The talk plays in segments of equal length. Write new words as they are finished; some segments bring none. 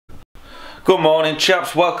Good morning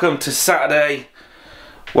chaps, welcome to Saturday.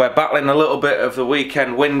 We're battling a little bit of the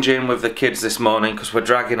weekend whinging with the kids this morning because we're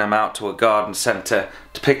dragging them out to a garden centre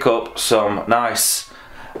to pick up some nice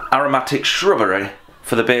aromatic shrubbery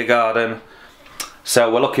for the beer garden.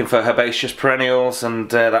 So we're looking for herbaceous perennials and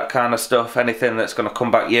that kind of stuff, anything that's going to come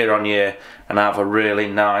back year on year and have a really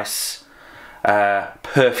nice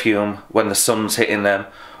perfume when the sun's hitting them,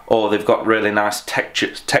 or they've got really nice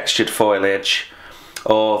textured foliage,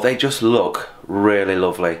 or they just look really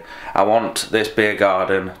lovely. I want this beer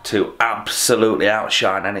garden to absolutely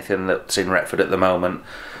outshine anything that's in Retford at the moment.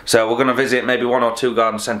 So we're going to visit maybe 1 or 2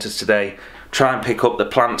 garden centres today, try and pick up the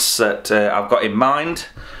plants that I've got in mind.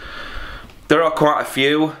 There are quite a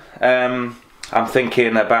few. I'm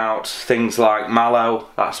thinking about things like mallow.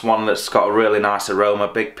 That's one that's got a really nice aroma,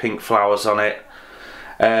 big pink flowers on it.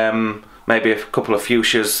 Maybe a couple of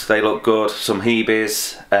fuchsias, they look good. Some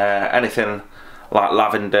hebes, anything like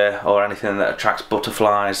lavender or anything that attracts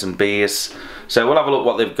butterflies and bees. So we'll have a look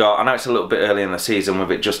what they've got. I know it's a little bit early in the season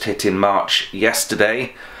with it just hitting March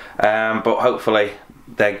yesterday, but hopefully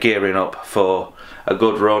they're gearing up for a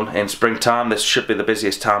good run in springtime. This should be the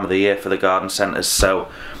busiest time of the year for the garden centres, so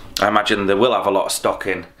I imagine they will have a lot of stock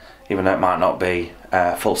in, even though it might not be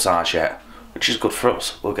full size yet, which is good for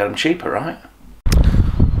us. We'll get them cheaper, right?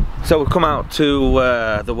 So we've come out to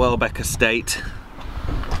the Welbeck estate.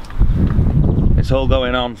 It's all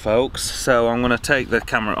going on, folks, so I'm going to take the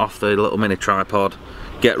camera off the little mini tripod,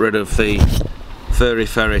 get rid of the furry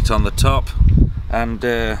ferret on the top, and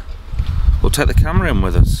we'll take the camera in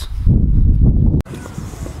with us.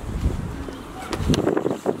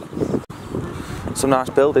 Some nice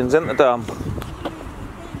buildings, isn't there, Dom?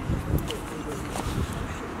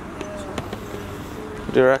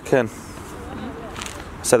 What do you reckon?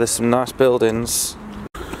 So there's some nice buildings.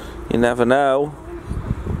 You never know.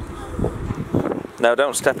 No,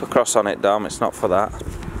 don't step across on it, Dom. It's not for that.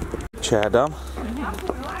 Chair, Dom.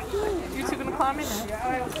 You two gonna climb in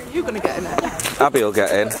there? You're gonna get in there. Abby will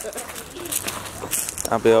get in.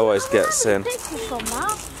 Abby always gets in.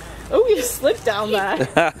 Oh, you slid down there.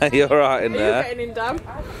 You're right in there. Are you getting in, Dan?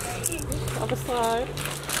 Have a slide.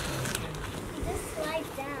 Just slide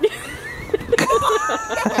down.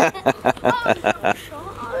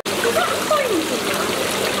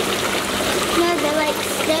 No, they're like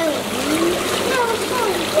stones. No,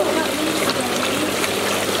 it's not these stones.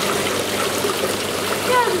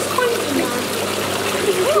 Yeah, there's coins in there.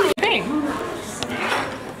 Bing.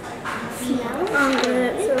 No, I'm gonna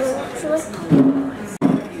actually.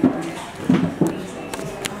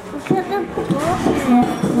 Look at the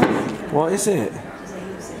box. What is it?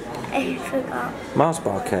 I forgot. Mars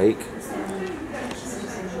bar cake.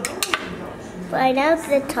 But I know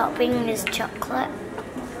the topping is chocolate.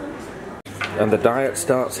 And the diet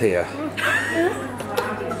starts here.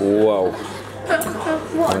 Whoa.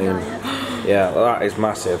 What? I mean, yeah, that is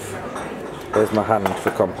massive. There's my hand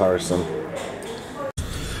for comparison.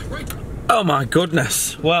 Oh my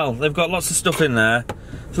goodness. Well, they've got lots of stuff in there.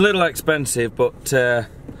 It's a little expensive, but I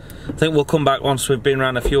think we'll come back once we've been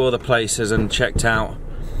around a few other places and checked out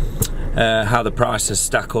how the prices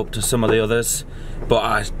stack up to some of the others. But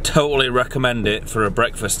I totally recommend it for a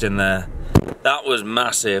breakfast in there. That was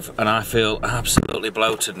massive, and I feel absolutely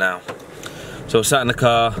bloated now. So we're sat in the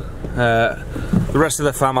car. The rest of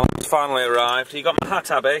the family has finally arrived. You got my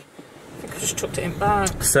hat, Abby? I think I just chucked it in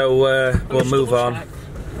back. So we'll move on. Check.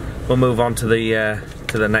 We'll move on to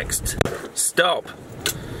the next stop.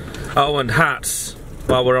 Oh, and hats.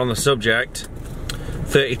 While we're on the subject,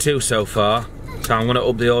 32 so far. So I'm going to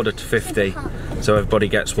up the order to 50, so everybody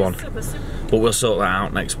gets one. But we'll sort that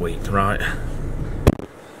out next week, right?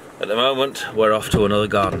 At the moment, we're off to another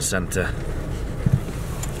garden centre.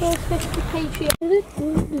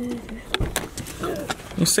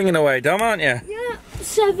 You're singing away, Dom, aren't you? Yeah,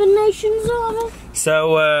 7 Nations Army.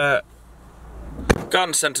 So,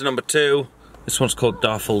 garden centre number 2. This one's called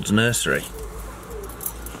Darfold's Nursery.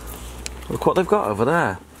 Look what they've got over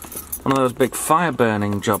there. One of those big fire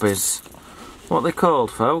burning jobbies. What are they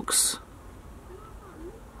called, folks?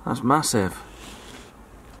 That's massive.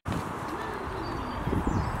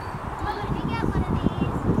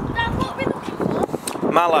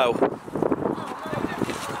 Mallow.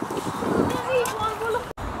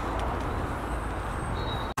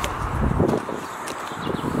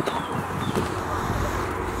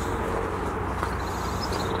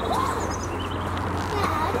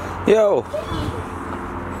 Yo.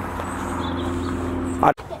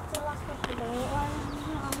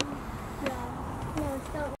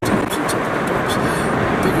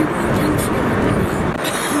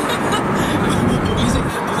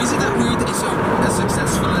 Is it that weird that he's a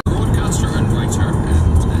successful broadcaster and writer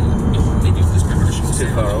and maybe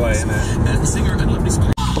way, isn't it? Singer and lovely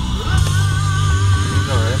smile.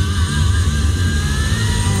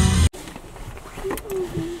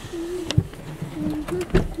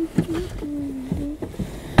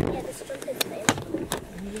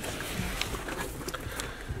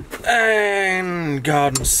 And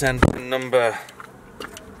garden centre number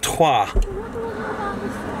 3.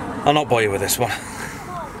 I'll not bore you with this one.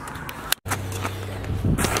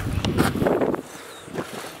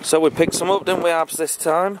 So we picked some up, didn't we, Abs, this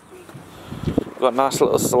time? We've got a nice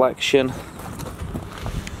little selection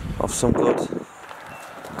of some good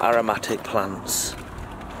aromatic plants.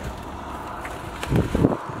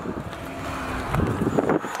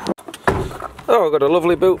 Oh, I've got a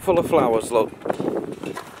lovely boot full of flowers, look.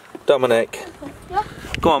 Dominic,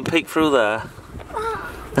 go on, peek through there.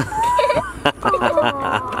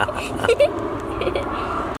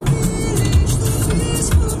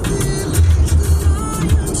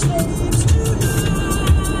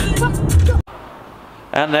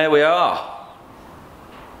 And there we are.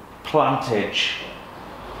 Plantage.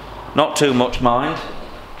 Not too much, mind.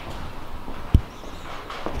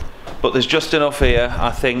 But there's just enough here,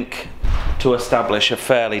 I think, to establish a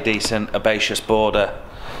fairly decent herbaceous border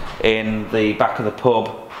in the back of the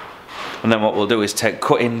pub. And then what we'll do is take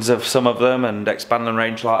cuttings of some of them and expand the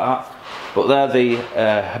range like that. But they're the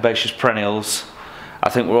herbaceous perennials. I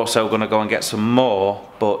think we're also going to go and get some more,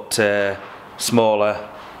 but smaller,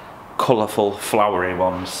 colourful, flowery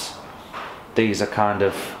ones. These are kind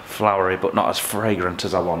of flowery, but not as fragrant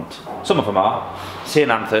as I want. Some of them are.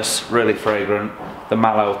 Ceananthus, really fragrant. The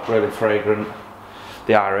mallow, really fragrant.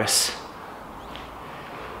 The iris.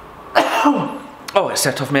 Oh, it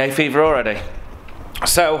set off my hay fever already.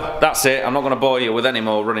 So, that's it. I'm not going to bore you with any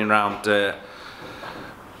more running around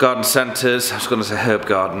garden centres. I was going to say herb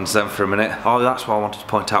gardens then for a minute. Oh, that's what I wanted to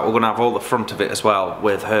point out. We're going to have all the front of it as well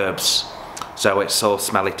with herbs. So it's all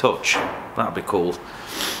smelly touch. That'd be cool.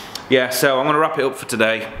 Yeah, so I'm going to wrap it up for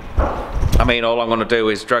today. I mean, all I'm going to do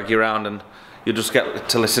is drag you around and you'll just get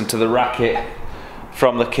to listen to the racket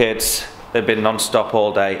from the kids. They've been non-stop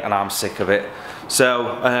all day and I'm sick of it.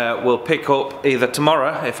 So we'll pick up either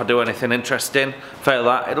tomorrow if I do anything interesting. Fail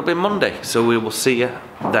that, it'll be Monday. So we will see you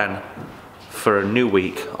then for a new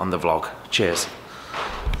week on the vlog. Cheers.